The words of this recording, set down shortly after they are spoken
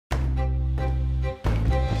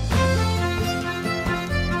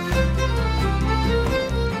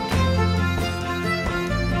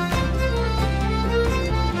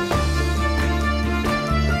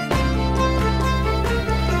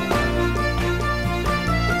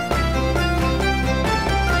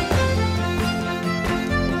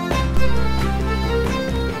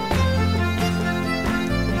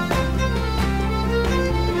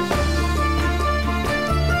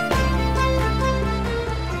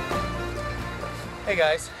Hey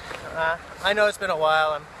guys, I know it's been a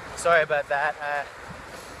while, I'm sorry about that.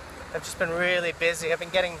 I've just been really busy. I've been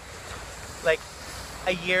getting like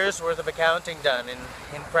a year's worth of accounting done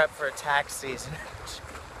in prep for tax season.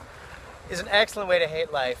 It's an excellent way to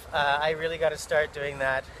hate life. I really got to start doing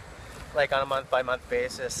that like on a month-by-month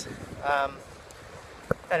basis.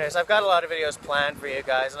 Anyways, I've got a lot of videos planned for you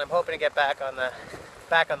guys, and I'm hoping to get back on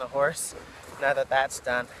the horse now that that's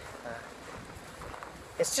done.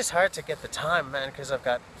 It's just hard to get the time, man, because I've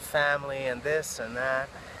got family and this and that.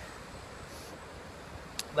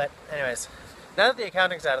 But anyways, now that the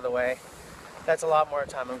accounting's out of the way, that's a lot more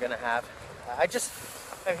time I'm going to have.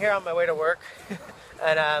 I'm here on my way to work,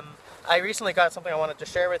 and I recently got something I wanted to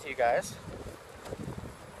share with you guys.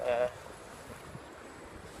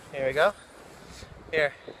 Here we go.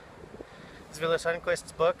 Here. It's Wille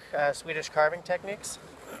Sundqvist's book, Swedish Carving Techniques.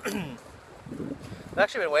 I've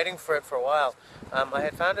actually been waiting for it for a while. I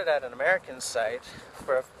had found it at an American site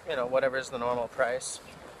for, whatever is the normal price.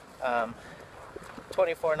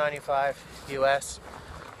 $24.95 US.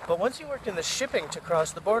 But once you worked in the shipping to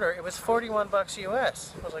cross the border, it was 41 bucks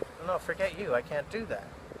US. I was like, no, forget you, I can't do that,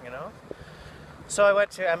 So I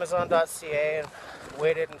went to Amazon.ca and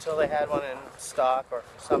waited until they had one in stock, or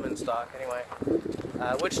some in stock anyway,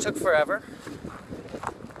 which took forever.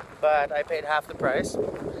 But I paid half the price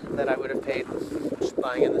that I would have paid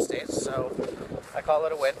buying in the States, so I call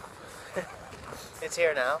it a win. It's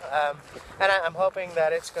here now, and I'm hoping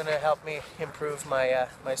that it's going to help me improve my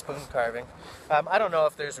my spoon carving. I don't know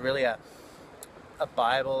if there's really a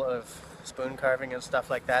Bible of spoon carving and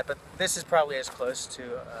stuff like that, but this is probably as close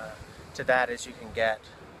to that as you can get.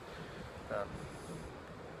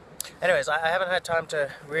 Anyways, I haven't had time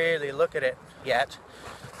to really look at it yet.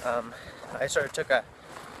 I sort of took a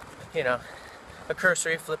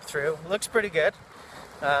cursory flip through. It looks pretty good.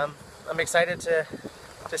 I'm excited to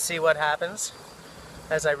see what happens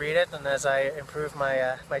as I read it and as I improve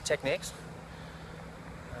my my techniques.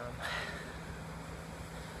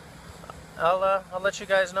 I'll let you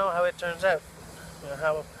guys know how it turns out.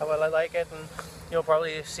 How well I like it, and you'll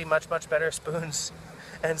probably see much better spoons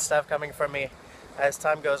and stuff coming from me as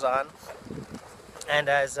time goes on. And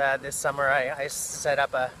as this summer I set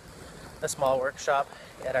up a small workshop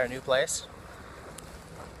at our new place.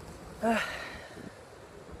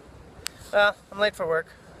 Well, I'm late for work,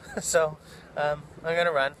 so I'm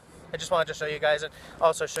gonna run. I just wanted to show you guys and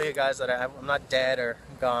also show you guys that I'm not dead or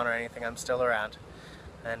gone or anything. I'm still around,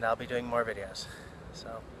 and I'll be doing more videos.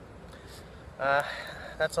 So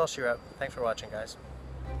that's all she wrote. Thanks for watching, guys.